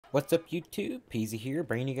What's up YouTube? Peasy here,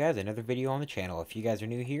 bringing you guys another video on the channel. If you guys are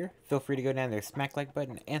new here, feel free to go down there, smack like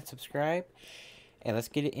button, and subscribe. And let's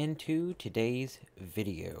get into today's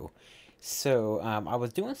video. So, I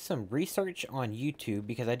was doing some research on YouTube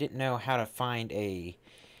because I didn't know how to find a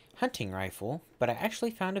hunting rifle, but I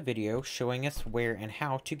actually found a video showing us where and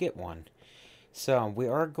how to get one. So, we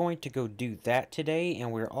are going to go do that today,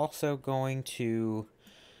 and we're also going to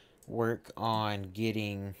work on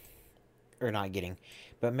getting, or not getting,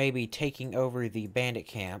 but maybe taking over the bandit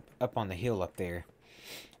camp up on the hill up there.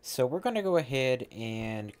 So we're going to go ahead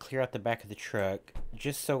and clear out the back of the truck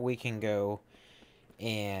just so we can go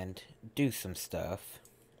and do some stuff.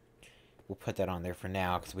 We'll put that on there for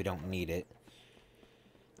now because we don't need it.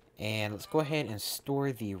 And let's go ahead and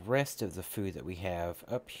store the rest of the food that we have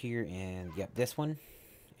up here in, yep, this one.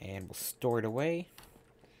 And we'll store it away.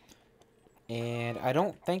 And I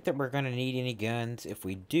don't think that we're going to need any guns. If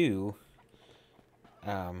we do,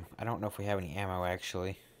 I don't know if we have any ammo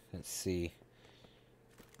actually. Let's see.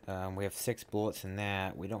 We have 6 bullets in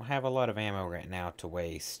that. We don't have a lot of ammo right now to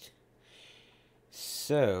waste.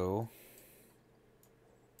 So,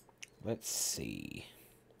 let's see.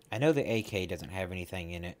 I know the AK doesn't have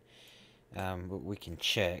anything in it. But we can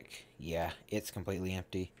check. Yeah, it's completely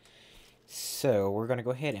empty. So, we're going to go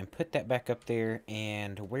ahead and put that back up there.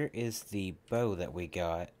 And where is the bow that we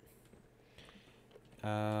got?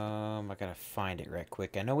 I gotta find it right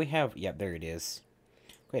quick. I know we have... Yep, there it is.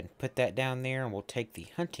 Go ahead and put that down there, and we'll take the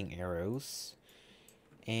hunting arrows.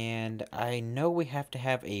 And I know we have to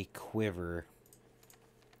have a quiver.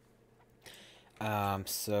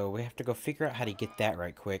 So we have to go figure out how to get that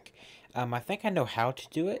right quick. I think I know how to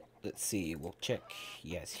do it. Let's see, we'll check.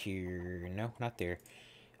 Yes, here. No, not there.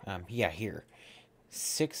 Yeah, here.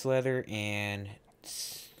 6 leather and...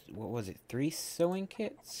 What was it? 3 sewing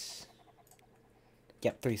kits?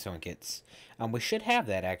 Yep, 3 sewing kits. We should have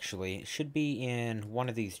that, actually. It should be in one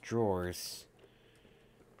of these drawers.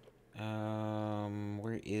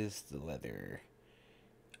 Where is the leather?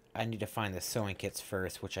 I need to find the sewing kits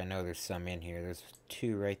first, which I know there's some in here. There's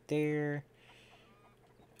 2 right there.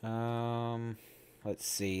 Let's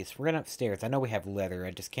see. So we're going upstairs. I know we have leather. I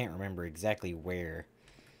just can't remember exactly where.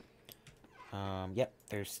 Yep,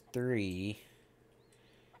 there's 3.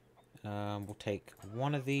 We'll take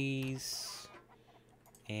one of these.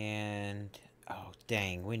 And, oh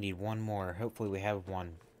dang, we need one more. Hopefully we have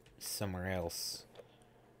one somewhere else.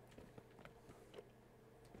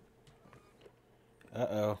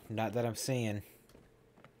 Uh-oh, not that I'm seeing.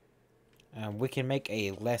 We can make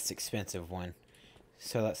a less expensive one,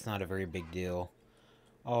 so that's not a very big deal.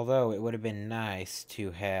 Although, it would have been nice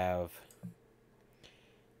to have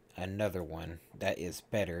another one that is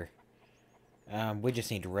better. We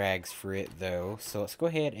just need rags for it, though. So let's go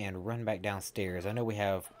ahead and run back downstairs. I know we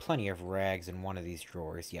have plenty of rags in one of these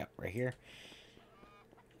drawers. Yep, right here.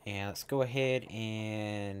 And let's go ahead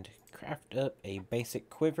and craft up a basic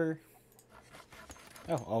quiver.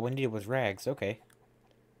 Oh, all we needed was rags. Okay.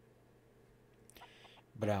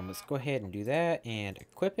 But let's go ahead and do that and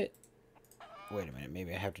equip it. Wait a minute.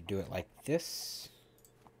 Maybe I have to do it like this.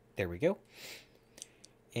 There we go.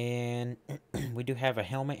 And we do have a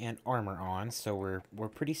helmet and armor on, so we're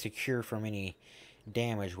pretty secure from any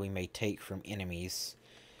damage we may take from enemies.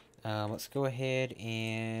 Let's go ahead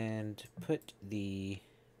and put the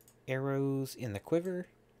arrows in the quiver.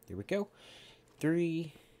 There we go.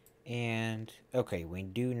 3, and okay, we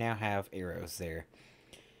do now have arrows there.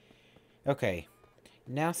 Okay,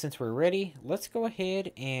 now since we're ready, let's go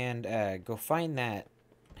ahead and go find that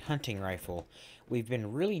hunting rifle. We've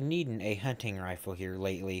been really needing a hunting rifle here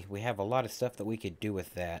lately. We have a lot of stuff that we could do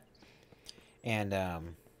with that. And,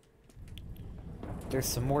 there's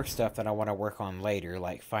some more stuff that I want to work on later,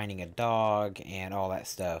 like finding a dog and all that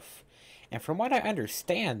stuff. And from what I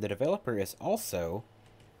understand, the developer is also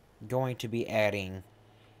going to be adding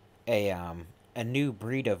a new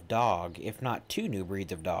breed of dog, if not 2 new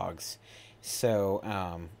breeds of dogs.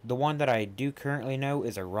 So, the one that I do currently know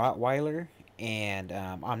is a Rottweiler. And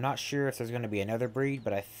I'm not sure if there's going to be another breed,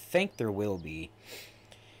 but I think there will be.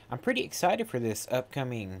 I'm pretty excited for this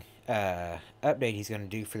upcoming update he's going to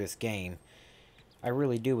do for this game. I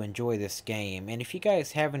really do enjoy this game. And if you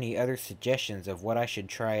guys have any other suggestions of what I should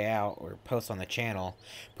try out or post on the channel,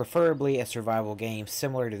 preferably a survival game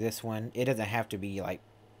similar to this one. It doesn't have to be like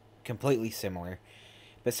completely similar,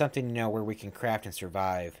 but something, you know, where we can craft and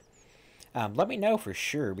survive. Let me know for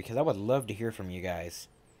sure, because I would love to hear from you guys.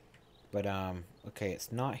 But, okay,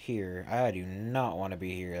 it's not here. I do not want to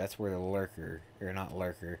be here. That's where the lurker, or not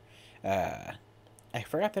lurker, I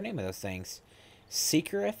forgot the name of those things.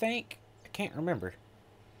 Seeker, I think? I can't remember.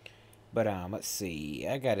 But, let's see.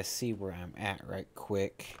 I gotta see where I'm at right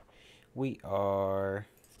quick. We are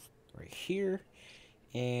right here.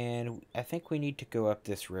 And I think we need to go up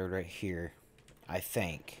this road right here. I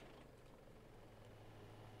think.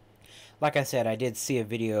 Like I said, I did see a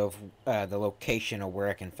video of the location of where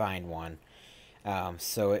I can find one.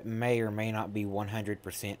 So it may or may not be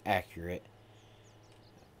 100% accurate.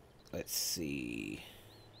 Let's see.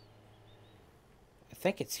 I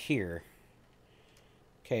think it's here.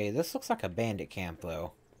 Okay, this looks like a bandit camp,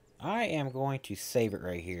 though. I am going to save it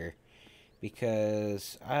right here.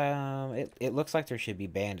 Because it looks like there should be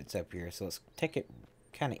bandits up here. So let's take it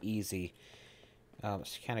kind of easy.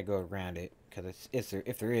 Let's kind of go around it. Because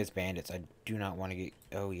if there is bandits, I do not want to get...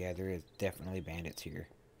 Oh, yeah, there is definitely bandits here.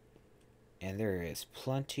 And there is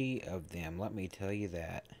plenty of them, let me tell you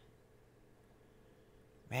that.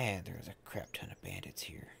 Man, there's a crap ton of bandits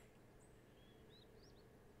here.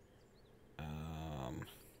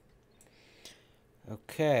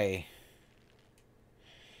 Okay.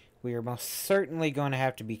 We are most certainly going to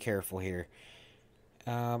have to be careful here.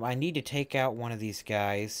 I need to take out one of these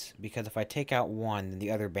guys, because if I take out one, then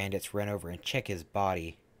the other bandits run over and check his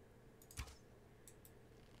body.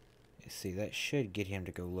 Let's see, that should get him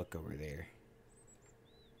to go look over there.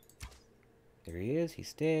 There he is,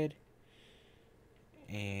 he's dead.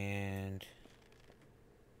 And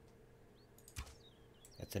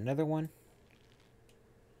that's another one.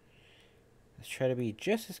 Let's try to be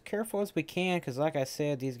just as careful as we can, because like I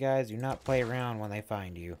said, these guys do not play around when they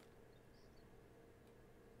find you.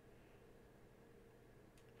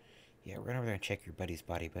 Yeah, run over there and check your buddy's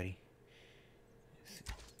body, buddy.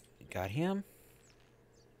 Got him.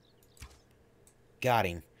 Got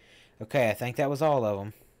him. Okay, I think that was all of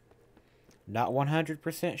them. Not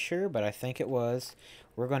 100% sure, but I think it was.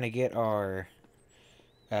 We're going to get our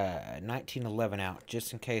 1911 out,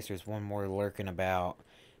 just in case there's one more lurking about.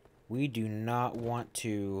 We do not want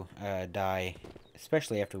to die,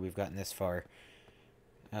 especially after we've gotten this far.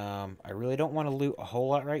 I really don't want to loot a whole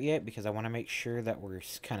lot right yet, because I want to make sure that we're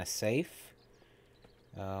kind of safe.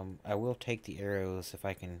 I will take the arrows if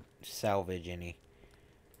I can salvage any.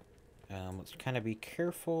 Let's kind of be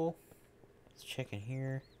careful. Let's check in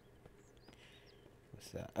here.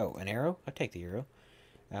 What's that? Oh, an arrow? I'll take the arrow.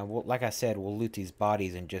 Well, like I said, we'll loot these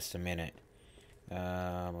bodies in just a minute.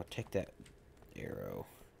 I'll take that arrow.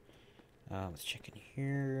 Let's check in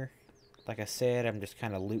here. Like I said, I'm just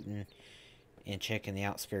kind of looting and checking the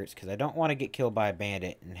outskirts because I don't want to get killed by a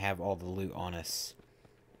bandit and have all the loot on us.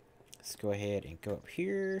 Let's go ahead and go up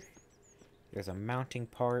here. There's a mounting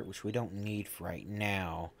part, which we don't need for right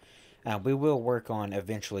now. We will work on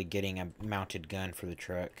eventually getting a mounted gun for the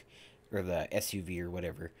truck, or the SUV or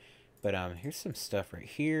whatever. But here's some stuff right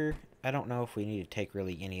here. I don't know if we need to take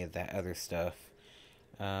really any of that other stuff.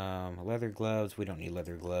 Leather gloves, we don't need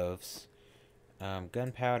leather gloves.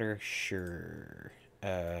 Gunpowder, sure.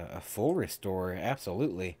 A full restore,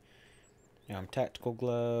 absolutely. Tactical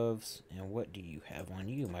gloves, and what do you have on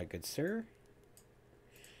you, my good sir?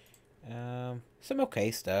 Some okay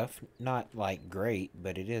stuff. Not, like, great,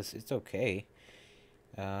 but it's okay.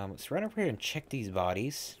 Let's run over here and check these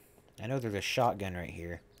bodies. I know there's a shotgun right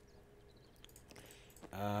here.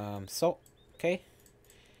 Salt. Okay.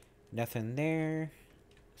 Nothing there.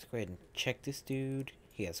 Let's go ahead and check this dude.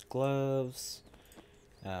 He has gloves.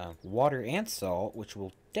 Water and salt, which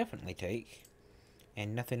we'll definitely take.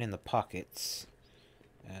 And nothing in the pockets.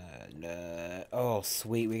 Oh,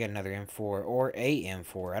 sweet. We got another M4. Or a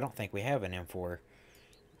M4. I don't think we have an M4.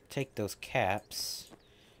 Take those caps.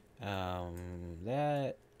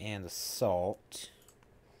 That and the salt.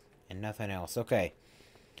 And nothing else. Okay.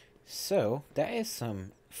 So, that is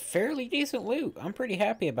some fairly decent loot. I'm pretty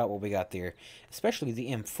happy about what we got there. Especially the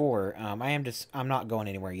M4. I'm not going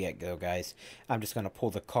anywhere yet, though, guys. I'm just going to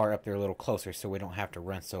pull the car up there a little closer so we don't have to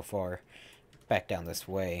run so far back down this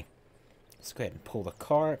way. Let's go ahead and pull the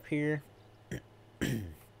car up here.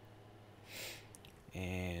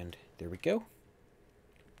 And there we go.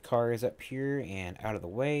 Car is up here and out of the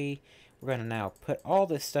way. We're going to now put all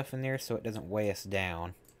this stuff in there so it doesn't weigh us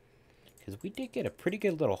down. Because we did get a pretty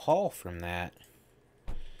good little haul from that.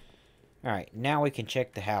 Alright, now we can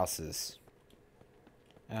check the houses.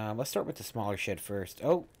 Let's start with the smaller shed first.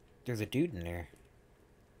 Oh, there's a dude in there.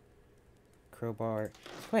 Crowbar.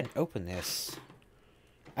 Let's go ahead and open this.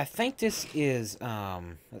 I think this is,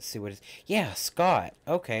 let's see what it is. Yeah, Scott.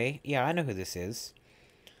 Okay, yeah, I know who this is.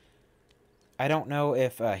 I don't know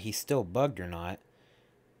if he's still bugged or not.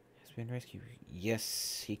 Has been rescued.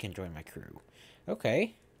 Yes, he can join my crew.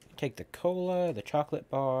 Okay. Take the cola, the chocolate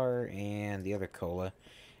bar, and the other cola.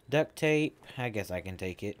 Duct tape. I guess I can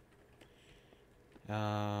take it.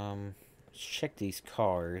 Let's check these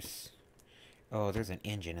cars. Oh, there's an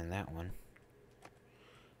engine in that one.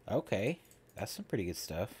 Okay, that's some pretty good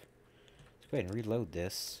stuff. Let's go ahead and reload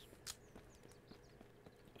this.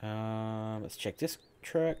 Let's check this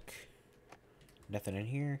truck. Nothing in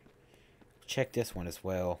here. Check this one as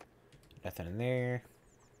well. Nothing in there.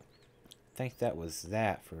 I think that was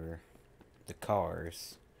that for the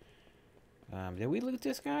cars. Did we loot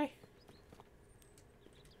this guy?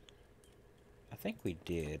 I think we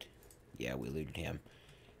did. Yeah, we looted him.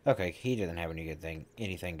 Okay, he doesn't have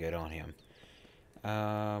anything good on him.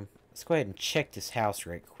 Let's go ahead and check this house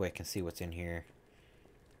right quick and see what's in here.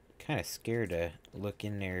 Kind of scared to look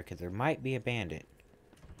in there because there might be a bandit.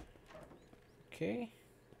 Okay.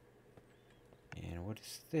 And what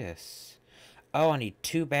is this? Oh, I need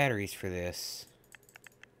 2 batteries for this.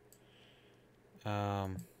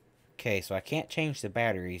 Okay, so I can't change the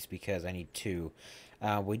batteries because I need 2.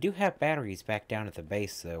 We do have batteries back down at the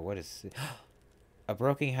base, though. What is it? A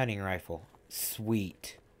broken hunting rifle.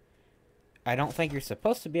 Sweet. I don't think you're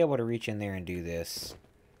supposed to be able to reach in there and do this.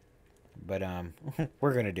 But,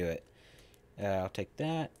 we're gonna do it. I'll take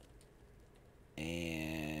that.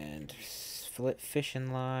 And split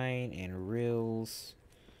fishing line and reels.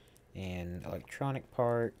 And electronic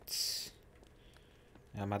parts.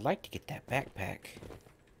 I'd like to get that backpack.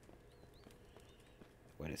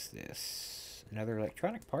 What is this? Another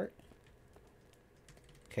electronic part?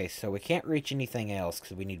 Okay, so we can't reach anything else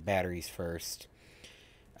because we need batteries first.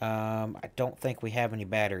 I don't think we have any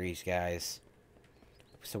batteries, guys.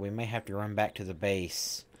 So we may have to run back to the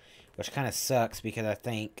base. Which kind of sucks because I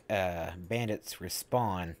think bandits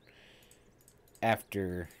respawn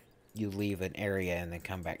after you leave an area and then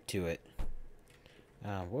come back to it.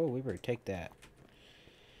 Whoa, we better take that.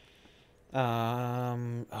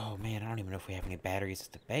 Oh man, I don't even know if we have any batteries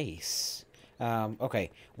at the base.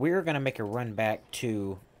 Okay, we're gonna make a run back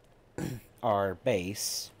to our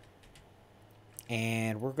base.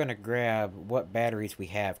 And we're gonna grab what batteries we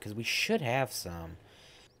have, because we should have some.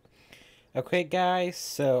 Okay guys,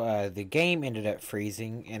 so the game ended up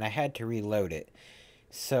freezing and I had to reload it.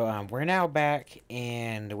 So we're now back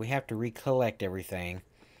and we have to recollect everything.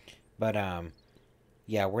 But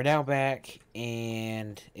yeah, we're now back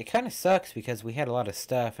and it kind of sucks because we had a lot of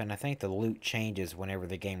stuff and I think the loot changes whenever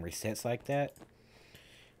the game resets like that.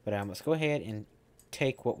 But let's go ahead and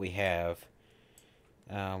take what we have.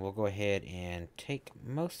 We'll go ahead and take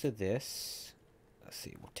most of this. Let's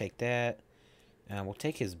see, we'll take that. We'll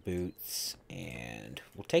take his boots, and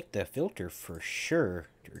we'll take the filter for sure.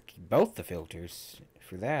 Or both the filters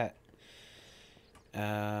for that.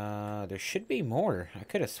 There should be more. I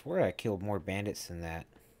could have swore I killed more bandits than that.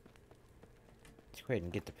 Let's go ahead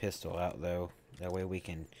and get the pistol out, though. That way we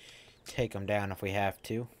can take them down if we have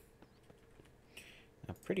to.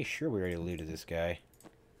 I'm pretty sure we already looted this guy.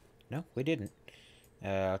 No, we didn't.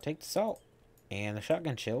 I'll take the salt and the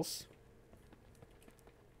shotgun shells.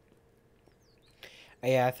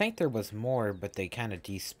 Yeah, I think there was more, but they kind of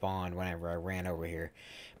despawned whenever I ran over here.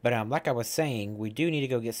 But like I was saying, we do need to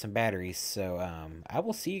go get some batteries, so I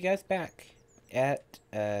will see you guys back at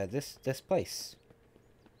this place.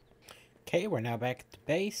 Okay, we're now back at the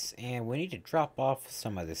base, and we need to drop off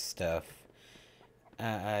some of this stuff.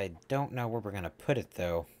 I don't know where we're going to put it,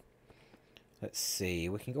 though. Let's see.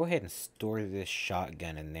 We can go ahead and store this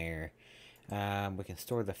shotgun in there. We can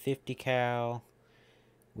store the 50 cal.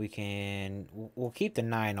 We'll keep the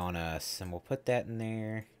 9 on us, and we'll put that in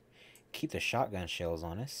there. Keep the shotgun shells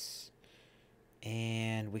on us.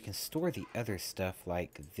 And we can store the other stuff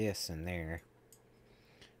like this in there.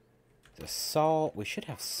 The salt, we should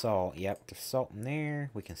have salt. Yep, there's salt in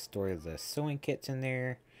there. We can store the sewing kits in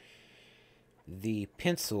there. The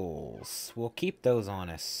pencils, we'll keep those on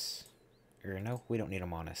us. Or no, we don't need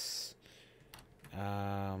them on us.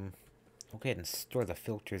 We'll go ahead and store the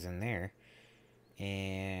filters in there.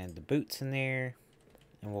 And the boots in there.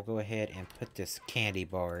 And we'll go ahead and put this candy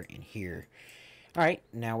bar in here. Alright,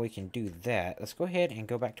 now we can do that. Let's go ahead and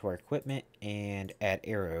go back to our equipment and add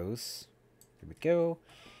arrows. There we go.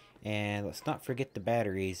 And let's not forget the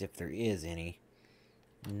batteries if there is any.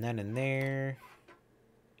 None in there.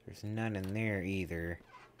 There's none in there either.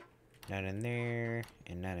 None in there.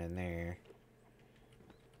 And none in there.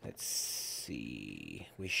 Let's see.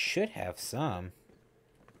 We should have some.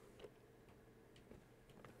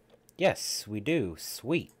 Yes, we do.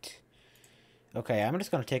 Sweet. Okay, I'm just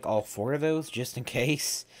going to take all 4 of those just in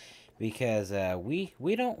case. Because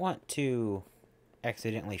we don't want to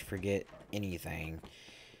accidentally forget anything.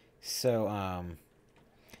 So,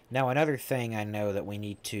 now another thing I know that we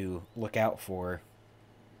need to look out for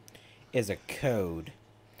is a code.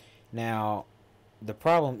 Now, the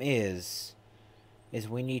problem is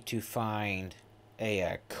we need to find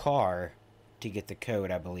a car to get the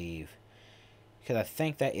code, I believe. Because I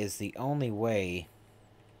think that is the only way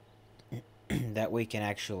that we can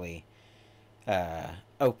actually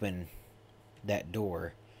open that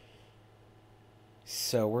door.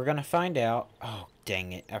 So we're going to find out. Oh,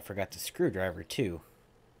 dang it. I forgot the screwdriver, too.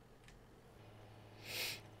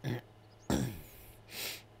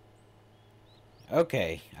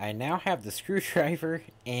 Okay, I now have the screwdriver,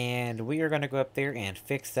 and we are going to go up there and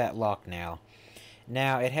fix that lock now.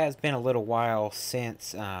 Now, it has been a little while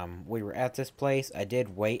since we were at this place. I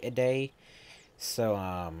did wait a day,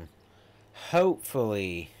 so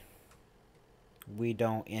hopefully we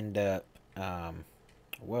don't end up,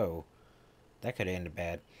 whoa, that could have ended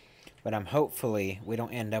bad. But hopefully we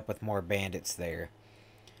don't end up with more bandits there.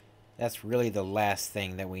 That's really the last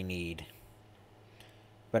thing that we need.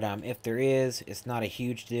 But if there is, it's not a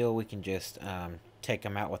huge deal. We can just take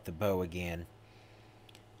them out with the bow again.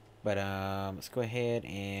 But let's go ahead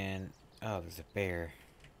and... Oh, there's a bear.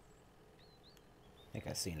 I think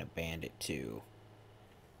I seen a bandit too.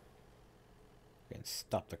 We can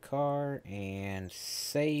stop the car and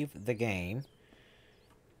save the game.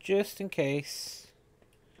 Just in case.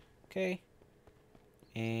 Okay.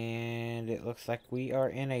 And it looks like we are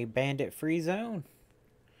in a bandit-free zone.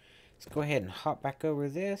 Let's go ahead and hop back over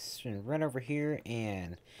this and run over here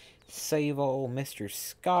and save old Mr.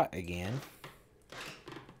 Scott again.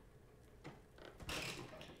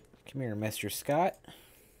 Come here, Mr. Scott.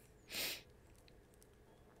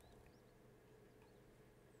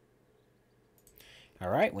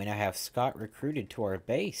 Alright, we now have Scott recruited to our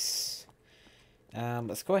base.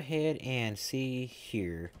 Let's go ahead and see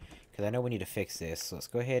here, because I know we need to fix this, so let's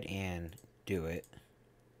go ahead and do it.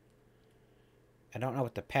 I don't know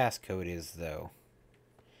what the passcode is, though.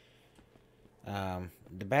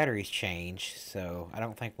 The batteries changed, so I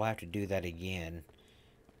don't think we'll have to do that again.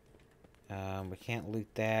 We can't loot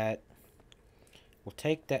that. We'll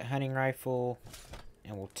take that hunting rifle,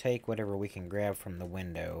 and we'll take whatever we can grab from the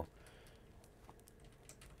window.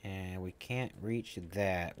 And we can't reach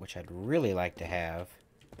that, which I'd really like to have.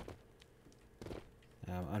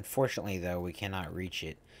 Unfortunately, though, we cannot reach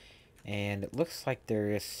it. And it looks like there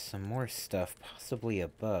is some more stuff possibly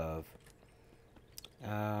above.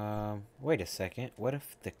 Wait a second. What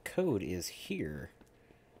if the code is here?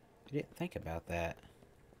 I didn't think about that.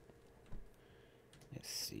 Let's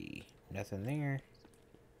see. Nothing there.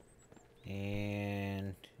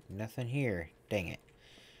 And nothing here. Dang it.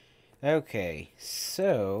 Okay,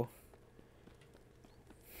 so...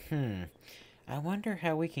 I wonder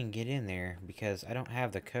how we can get in there, because I don't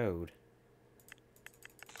have the code.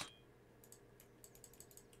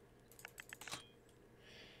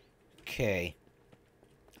 Okay.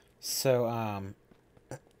 So,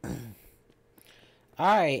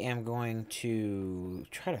 I am going to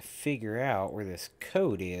try to figure out where this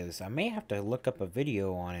code is. I may have to look up a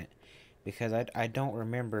video on it, because I don't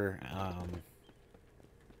remember,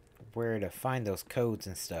 where to find those codes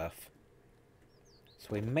and stuff. So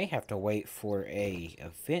we may have to wait for a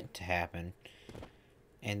event to happen,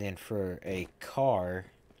 and then for a car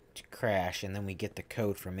to crash, and then we get the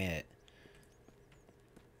code from it.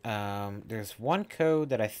 There's one code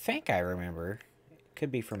that I think I remember. It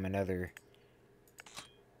could be from another...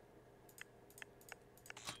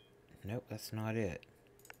 Nope, that's not it.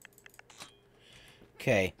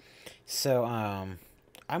 Okay, so,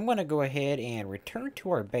 I'm going to go ahead and return to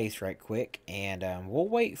our base right quick, and we'll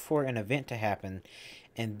wait for an event to happen,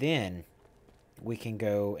 and then we can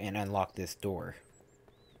go and unlock this door.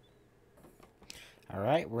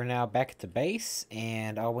 Alright, we're now back at the base,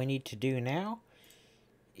 and all we need to do now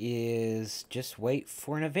is just wait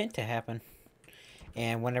for an event to happen.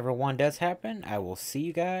 And whenever one does happen, I will see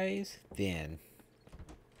you guys then.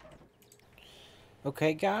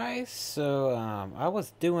 Okay guys, so I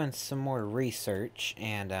was doing some more research,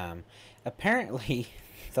 and apparently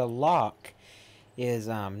the lock is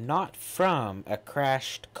not from a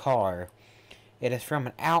crashed car. It is from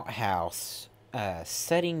an outhouse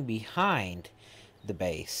setting behind the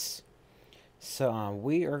base. So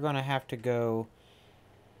we are going to have to go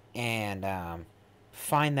and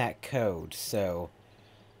find that code. So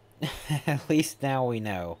at least now we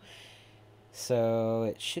know. So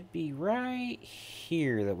it should be right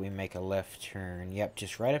here that we make a left turn. Yep,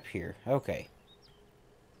 just right up here. Okay.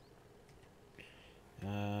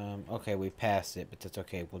 Okay, we passed it, but that's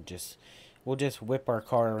okay. We'll just whip our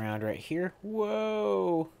car around right here.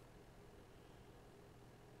 Whoa.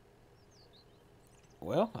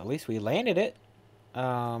 Well, at least we landed it.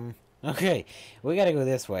 Okay, we gotta go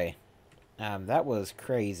this way. That was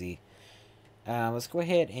crazy. Let's go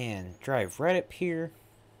ahead and drive right up here.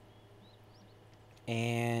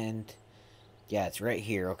 And Yeah, it's right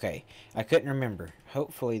here. Okay. I couldn't remember.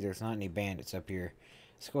 Hopefully there's not any bandits up here.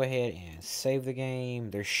 Let's go ahead and save the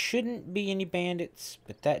game. There shouldn't be any bandits,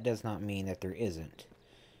 but that does not mean that there isn't.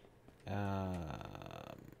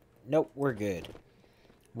 Nope, we're good.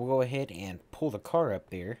 We'll go ahead and pull the car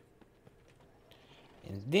up there.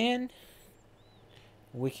 And then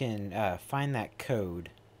we can find that code.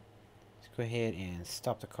 Let's go ahead and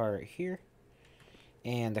stop the car right here.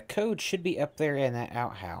 And the code should be up there in that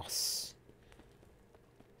outhouse.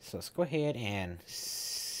 So let's go ahead and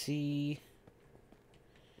see.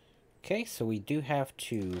 Okay, so we do have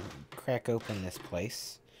to crack open this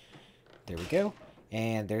place. There we go.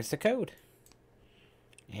 And there's the code.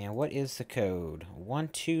 And what is the code?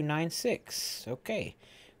 1296. Okay.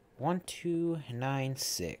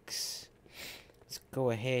 1296. Let's go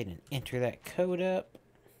ahead and enter that code up.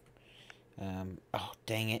 Oh,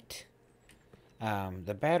 dang it.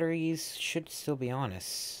 The batteries should still be on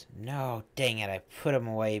us. No, dang it. I put them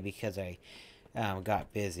away because I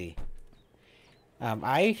got busy.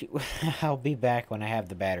 I'll be back when I have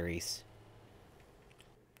the batteries.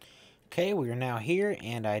 Okay, we are now here,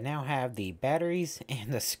 and I now have the batteries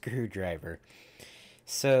and the screwdriver.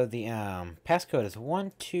 So the passcode is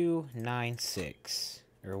 1296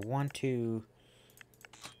 or 12.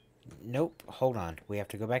 Nope, hold on. We have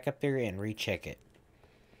to go back up there and recheck it.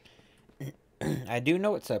 I do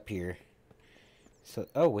know it's up here. So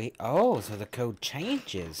oh wait, oh, so the code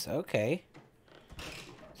changes. Okay.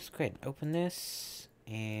 Let's go ahead and open this,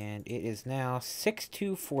 and it is now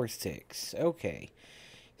 6246. Okay.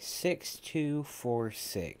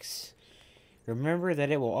 6246. Remember that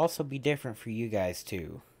it will also be different for you guys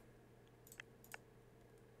too.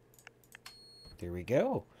 There we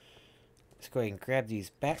go. Let's go ahead and grab these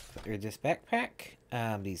this backpack.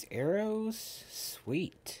 These arrows.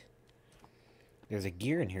 Sweet. There's a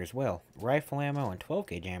gear in here as well. Rifle ammo and 12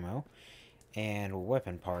 gauge ammo. And a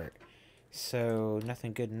weapon part. So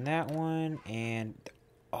nothing good in that one. And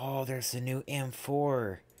oh, there's the new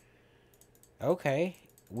M4. Okay.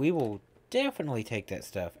 We will definitely take that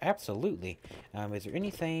stuff. Absolutely. Is there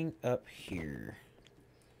anything up here?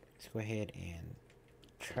 Let's go ahead and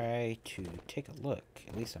try to take a look.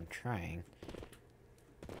 At least I'm trying.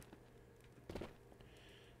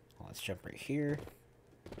 Well, let's jump right here.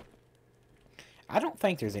 I don't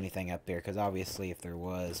think there's anything up there, because obviously if there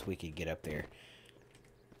was, we could get up there.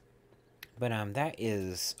 But that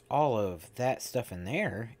is all of that stuff in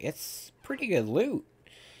there. It's pretty good loot.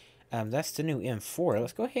 That's the new M4.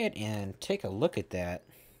 Let's go ahead and take a look at that.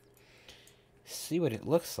 See what it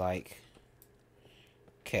looks like.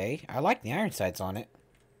 Okay, I like the iron sights on it.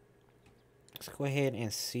 Let's go ahead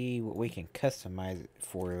and see what we can customize it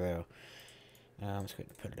for, though. Let's go ahead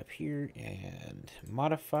and put it up here and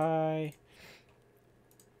modify.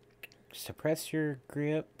 Suppressor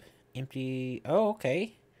grip. Empty. Oh,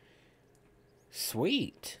 okay.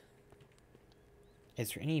 Sweet.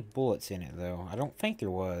 Is there any bullets in it, though? I don't think there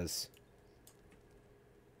was.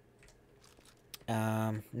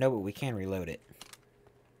 No, but we can reload it.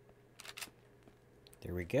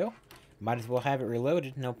 There we go. Might as well have it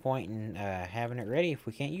reloaded. No point in having it ready if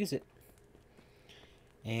we can't use it.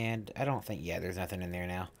 And I don't think... Yeah, there's nothing in there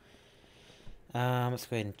now. Let's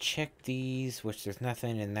go ahead and check these, which there's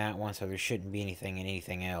nothing in that one, so there shouldn't be anything in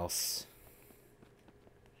anything else.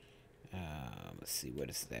 Let's see, what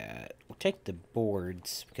is that? We'll take the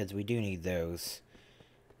boards, because we do need those.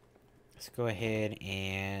 Let's go ahead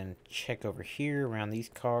and check over here around these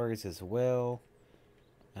cars as well.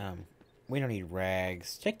 We don't need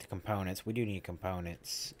rags. Take the components. We do need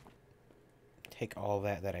components. Take all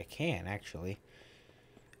that I can, actually.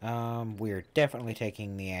 We're definitely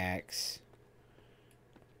taking the axe.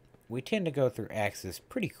 We tend to go through axes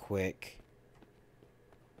pretty quick.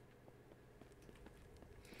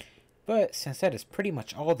 But since that is pretty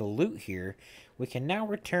much all the loot here, we can now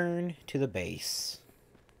return to the base.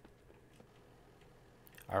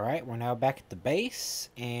 Alright, we're now back at the base,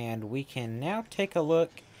 and we can now take a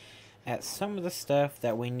look at some of the stuff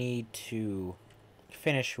that we need to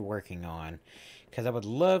finish working on. Because I would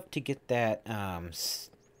love to get that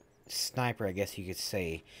sniper, I guess you could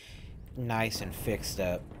say, nice and fixed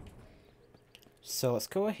up. So let's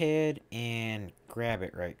go ahead and grab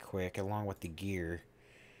it right quick, along with the gear.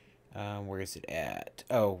 Where is it at?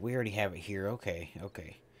 Oh, we already have it here. Okay,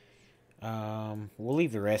 okay. We'll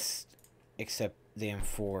leave the rest, except the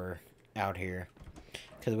M4, out here.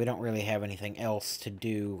 Because we don't really have anything else to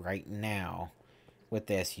do right now with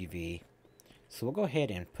the SUV. So we'll go ahead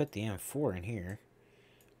and put the M4 in here.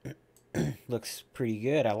 Looks pretty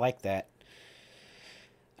good. I like that.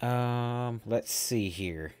 Let's see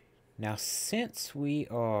here. Now, since we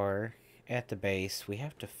are at the base. We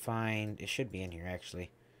have to find... It should be in here, actually.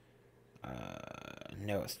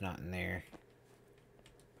 No, it's not in there.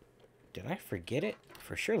 Did I forget it?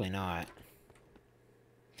 For surely not.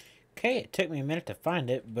 Okay, it took me a minute to find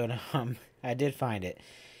it, but I did find it.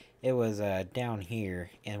 It was down here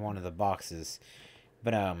in one of the boxes.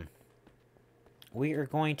 But we are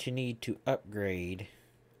going to need to upgrade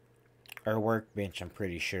our workbench, I'm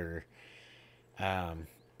pretty sure.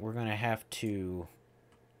 We're going to have to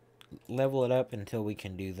level it up until we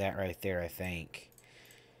can do that right there, I think.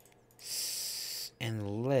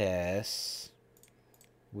 Unless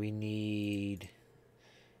we need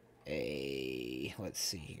a, let's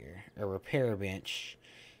see here, a repair bench.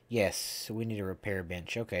 Yes, we need a repair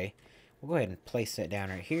bench. Okay, we'll go ahead and place that down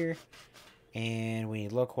right here. And we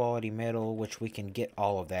need low quality metal, which we can get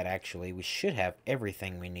all of that actually. We should have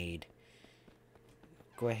everything we need.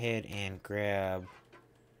 Go ahead and grab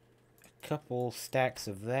a couple stacks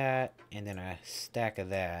of that, and then a stack of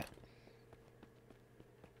that.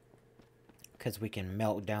 Because we can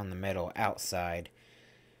melt down the metal outside.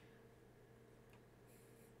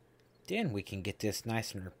 Then we can get this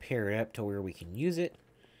nice and repaired up to where we can use it.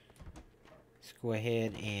 Let's go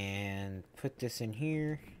ahead and put this in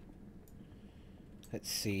here.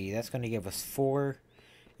 Let's see, that's going to give us 4.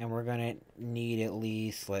 And we're going to need at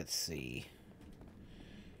least, let's see.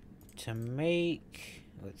 To make,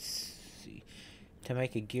 let's see. To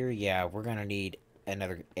make a gear, yeah, we're going to need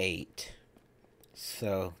another 8.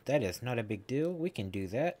 So that is not a big deal. We can do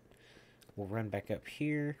that. We'll run back up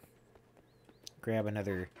here. Grab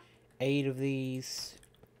another 8 of these.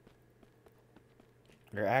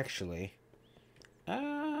 Or actually,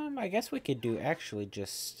 I guess we could do actually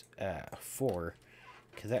just 4,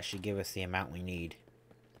 because that should give us the amount we need.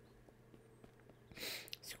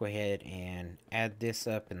 Let's go ahead and add this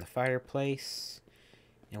up in the fireplace,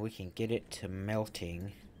 and we can get it to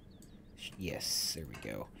melting. Yes, there we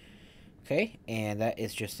go. Okay, and that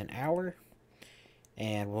is just an hour,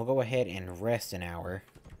 and we'll go ahead and rest an hour.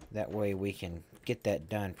 That way we can get that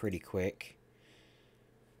done pretty quick.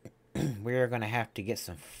 We're going to have to get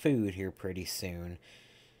some food here pretty soon.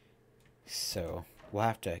 So, we'll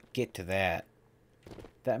have to get to that.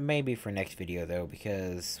 That may be for next video, though,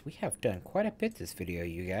 because we have done quite a bit this video,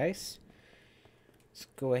 you guys. Let's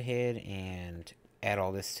go ahead and add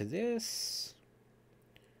all this to this.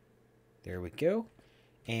 There we go.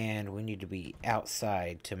 And we need to be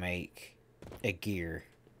outside to make a gear.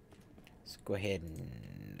 Let's go ahead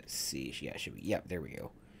and let's see. Yeah, it should be. Yep, there we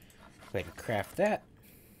go. Go ahead and craft that.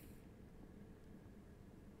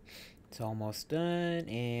 It's almost done,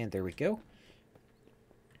 and there we go.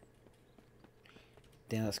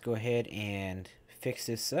 Then let's go ahead and fix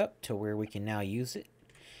this up to where we can now use it.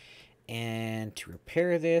 And to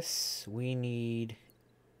repair this, we need,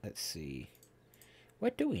 let's see,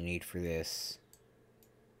 what do we need for this?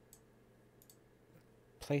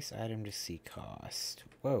 Place item to see cost.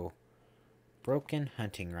 Whoa. Broken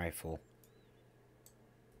hunting rifle.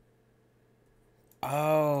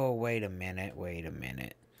 Oh, wait a minute, wait a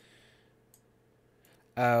minute.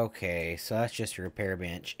 Okay, so that's just a repair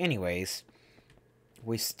bench. Anyways,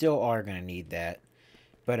 we still are going to need that.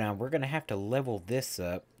 But we're going to have to level this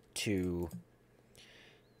up to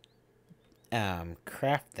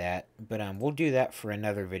craft that. But we'll do that for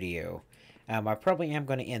another video. I probably am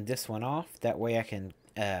going to end this one off. That way I can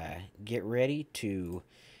get ready to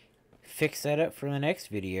fix that up for the next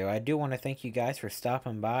video. I do want to thank you guys for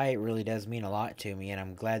stopping by. It really does mean a lot to me, and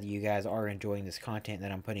I'm glad that you guys are enjoying this content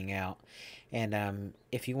that I'm putting out. And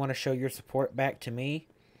if you want to show your support back to me,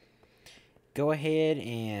 go ahead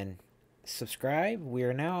and subscribe. We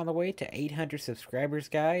are now on the way to 800 subscribers,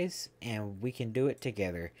 guys, and we can do it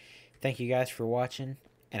together. Thank you guys for watching,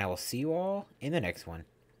 and I will see you all in the next one.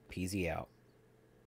 Peasy out.